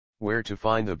Where to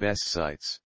find the best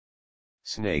sites.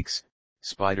 Snakes,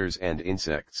 spiders and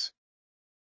insects.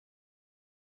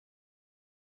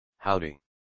 Howdy.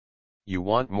 You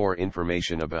want more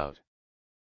information about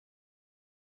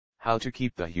how to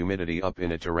keep the humidity up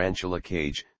in a tarantula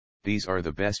cage? These are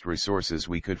the best resources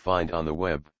we could find on the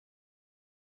web.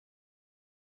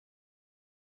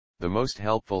 The most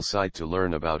helpful site to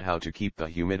learn about how to keep the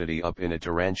humidity up in a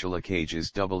tarantula cage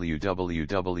is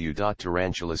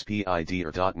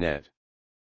www.tarantulaspider.net.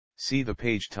 See the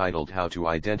page titled How to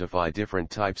Identify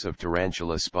Different Types of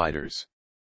Tarantula Spiders.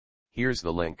 Here's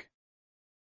the link.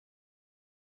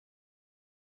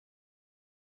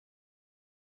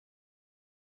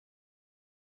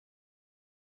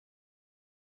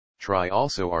 Try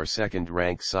also our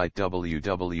second-rank site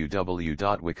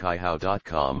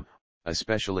www.wikihow.com,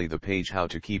 especially the page How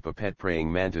to Keep a Pet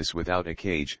Praying Mantis Without a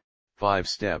Cage, 5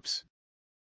 Steps.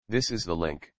 This is the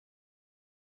link.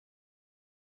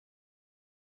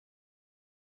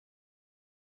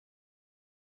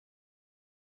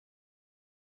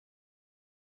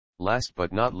 Last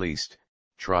but not least,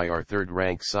 try our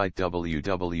third-rank site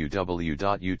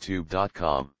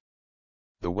www.youtube.com.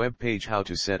 The web page How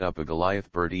to Set Up a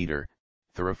Goliath Bird Eater,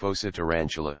 Theraphosa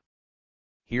tarantula.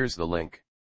 Here's the link.